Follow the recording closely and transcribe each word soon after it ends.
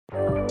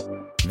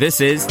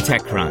This is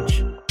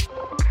TechCrunch.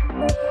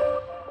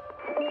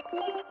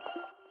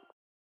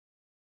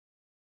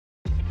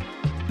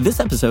 This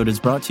episode is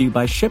brought to you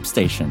by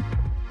ShipStation.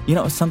 You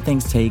know, some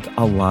things take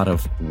a lot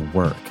of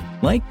work,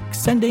 like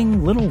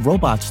sending little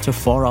robots to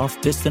far-off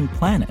distant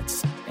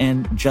planets.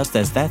 And just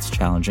as that's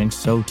challenging,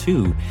 so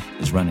too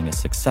is running a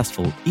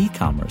successful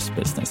e-commerce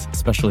business,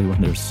 especially when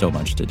there's so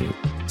much to do.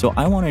 So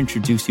I want to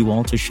introduce you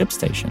all to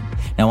ShipStation.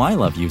 Now, I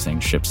love using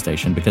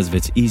ShipStation because of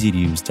its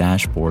easy-to-use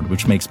dashboard,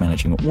 which makes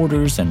managing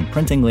orders and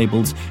printing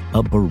labels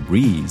a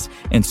breeze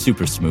and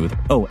super smooth.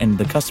 Oh, and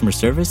the customer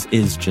service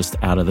is just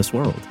out of this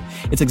world.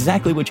 It's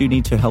exactly what you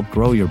need to help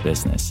grow your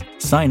business.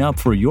 Sign up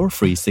for your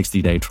free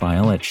 60-day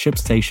trial at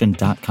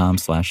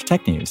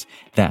shipstation.com/technews.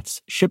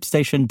 That's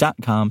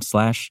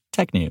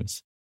shipstation.com/technews.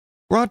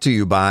 Brought to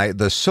you by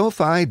the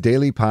SoFi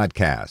Daily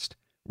Podcast.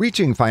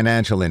 Reaching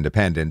financial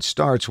independence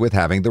starts with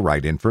having the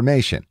right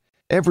information.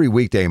 Every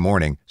weekday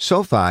morning,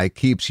 SoFi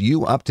keeps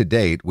you up to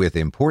date with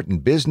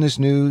important business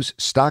news,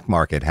 stock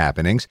market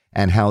happenings,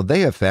 and how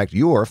they affect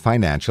your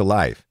financial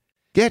life.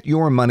 Get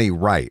your money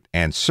right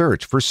and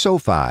search for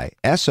SoFi,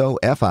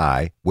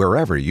 S-O-F-I,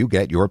 wherever you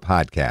get your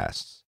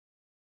podcasts.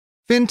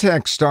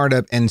 Fintech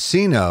startup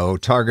nCino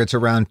targets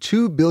around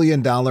 $2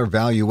 billion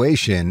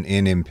valuation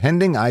in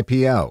impending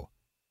IPO.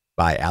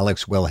 By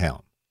Alex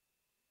Wilhelm.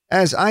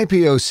 As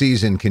IPO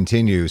season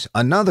continues,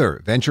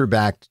 another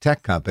venture-backed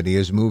tech company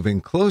is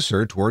moving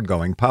closer toward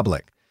going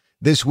public.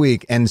 This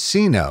week,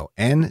 nCino,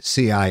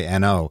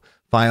 nCino,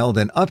 filed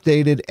an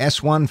updated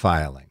S-1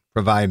 filing,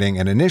 providing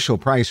an initial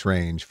price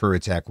range for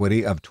its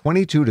equity of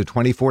 $22 to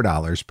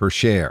 $24 per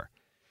share.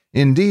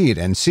 Indeed,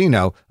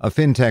 nCino, a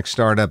fintech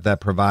startup that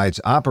provides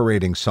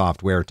operating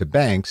software to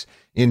banks,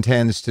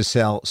 intends to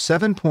sell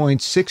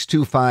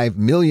 7.625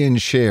 million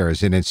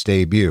shares in its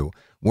debut,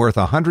 worth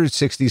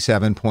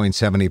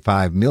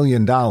 $167.75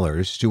 million to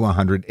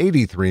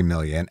 $183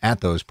 million at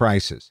those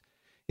prices.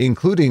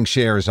 Including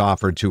shares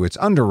offered to its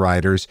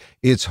underwriters,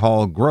 its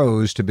haul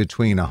grows to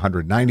between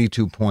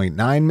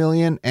 $192.9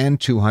 million and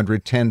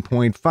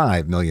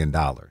 $210.5 million.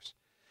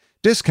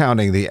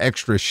 Discounting the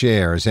extra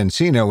shares,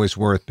 nCino is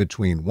worth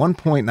between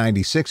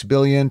 $1.96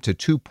 billion to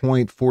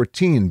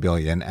 $2.14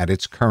 billion at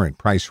its current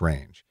price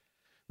range.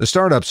 The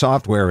startup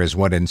software is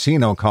what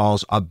nCino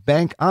calls a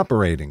bank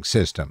operating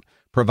system,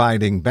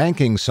 providing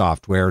banking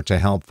software to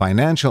help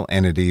financial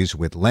entities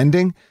with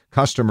lending,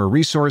 customer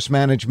resource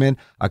management,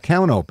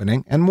 account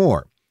opening, and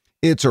more.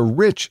 It's a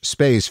rich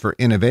space for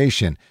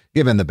innovation,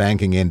 given the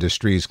banking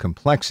industry's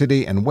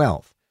complexity and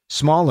wealth.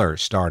 Smaller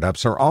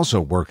startups are also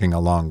working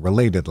along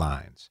related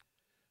lines.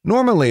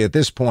 Normally, at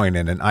this point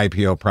in an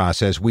IPO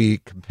process, we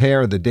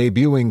compare the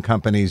debuting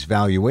company's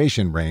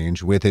valuation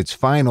range with its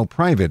final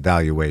private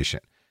valuation.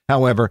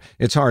 However,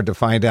 it's hard to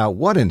find out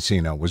what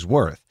nCino was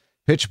worth.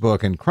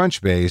 PitchBook and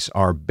Crunchbase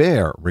are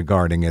bare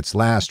regarding its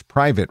last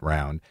private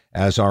round,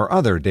 as are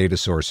other data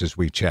sources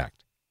we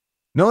checked.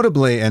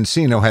 Notably,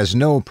 nCino has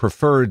no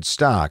preferred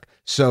stock,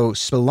 so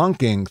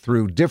spelunking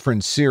through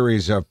different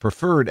series of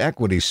preferred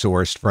equity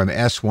sourced from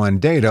S1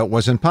 data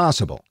was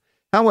impossible.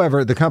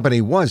 However, the company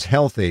was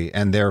healthy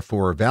and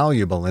therefore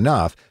valuable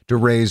enough to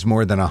raise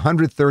more than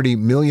 $130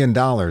 million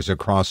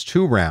across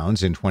two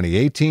rounds in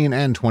 2018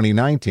 and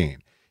 2019.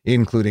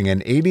 Including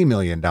an $80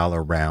 million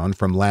round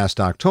from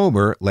last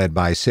October led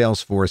by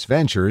Salesforce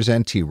Ventures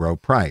and T. Rowe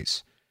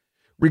Price.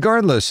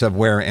 Regardless of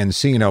where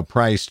nCino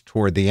priced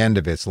toward the end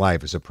of its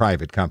life as a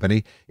private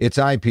company, its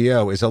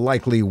IPO is a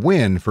likely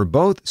win for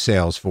both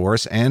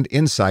Salesforce and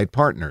Insight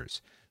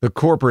Partners. The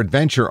corporate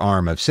venture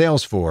arm of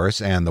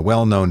Salesforce and the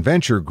well-known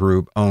venture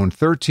group own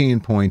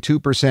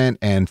 13.2%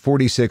 and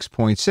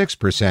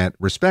 46.6%,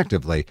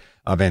 respectively,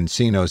 of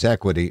nCino's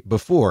equity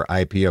before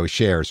IPO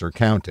shares are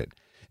counted.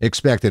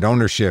 Expected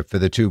ownership for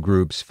the two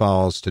groups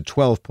falls to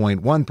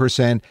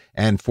 12.1%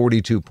 and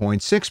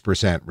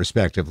 42.6%,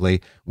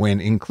 respectively, when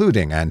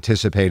including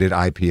anticipated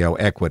IPO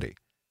equity.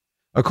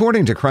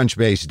 According to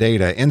Crunchbase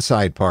data,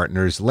 Insight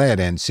Partners led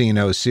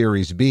nCino's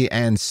Series B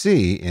and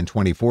C in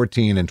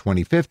 2014 and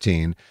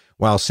 2015,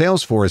 while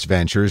Salesforce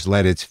Ventures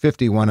led its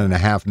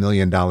 $51.5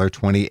 million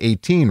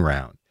 2018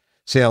 round.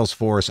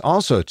 Salesforce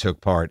also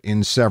took part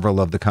in several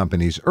of the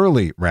company's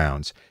early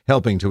rounds,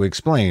 helping to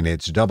explain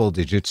its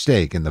double-digit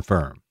stake in the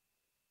firm.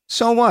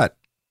 So what?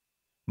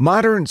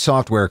 Modern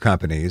software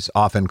companies,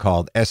 often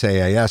called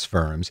SaaS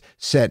firms,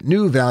 set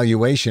new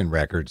valuation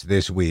records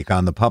this week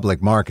on the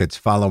public markets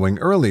following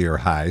earlier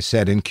highs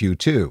set in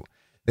Q2.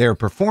 Their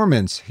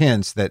performance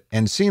hints that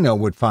nCino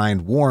would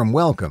find warm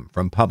welcome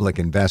from public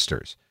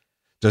investors.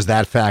 Does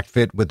that fact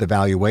fit with the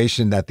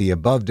valuation that the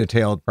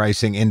above-detailed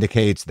pricing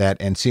indicates that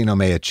nCino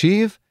may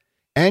achieve?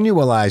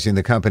 Annualizing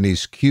the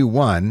company's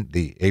Q1,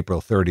 the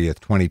April 30th,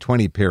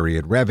 2020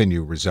 period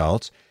revenue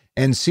results,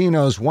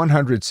 nCino's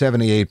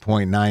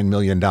 $178.9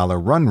 million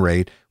run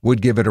rate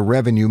would give it a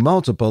revenue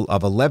multiple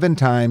of 11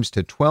 times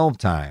to 12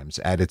 times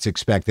at its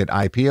expected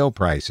IPO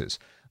prices,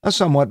 a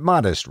somewhat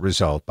modest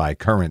result by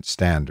current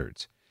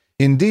standards.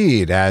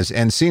 Indeed, as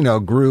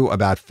nCino grew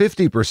about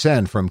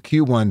 50% from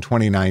Q1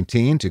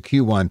 2019 to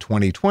Q1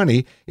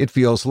 2020, it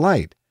feels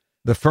light.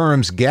 The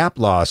firm's GAAP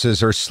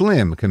losses are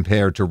slim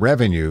compared to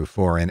revenue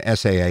for an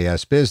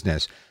SaaS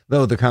business,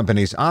 though the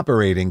company's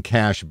operating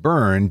cash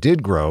burn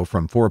did grow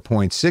from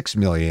 $4.6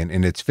 million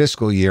in its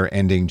fiscal year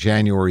ending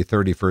January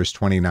 31st,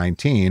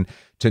 2019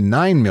 to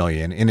 $9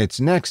 million in its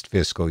next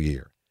fiscal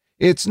year.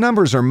 Its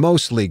numbers are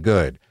mostly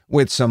good,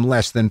 with some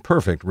less than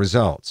perfect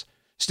results.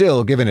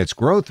 Still, given its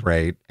growth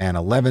rate, an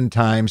 11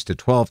 times to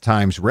 12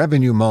 times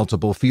revenue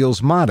multiple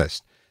feels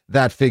modest.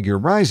 That figure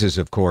rises,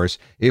 of course,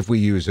 if we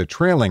use a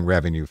trailing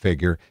revenue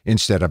figure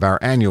instead of our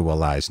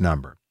annualized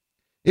number.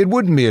 It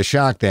wouldn't be a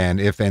shock then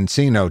if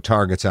nCino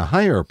targets a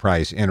higher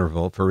price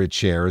interval for its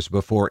shares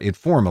before it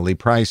formally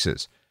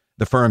prices.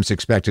 The firm's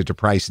expected to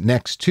price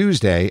next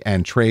Tuesday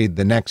and trade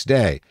the next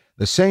day,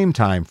 the same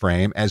time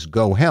frame as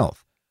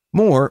GoHealth.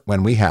 More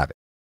when we have it.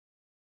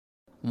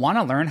 Want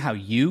to learn how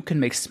you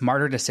can make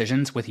smarter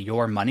decisions with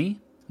your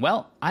money?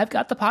 Well, I've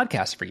got the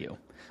podcast for you.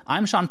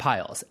 I'm Sean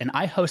Piles, and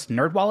I host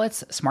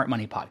NerdWallet's Smart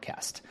Money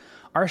Podcast.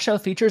 Our show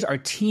features our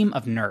team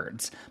of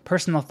nerds,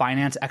 personal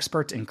finance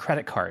experts in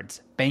credit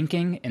cards,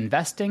 banking,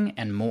 investing,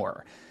 and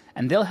more.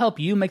 And they'll help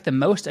you make the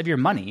most of your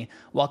money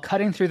while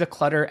cutting through the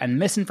clutter and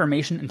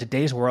misinformation in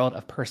today's world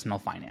of personal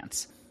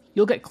finance.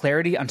 You'll get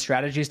clarity on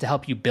strategies to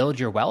help you build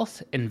your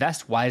wealth,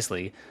 invest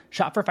wisely,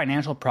 shop for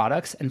financial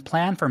products, and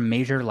plan for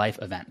major life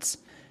events.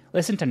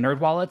 Listen to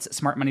NerdWallet's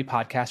Smart Money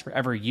Podcast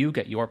wherever you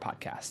get your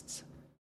podcasts.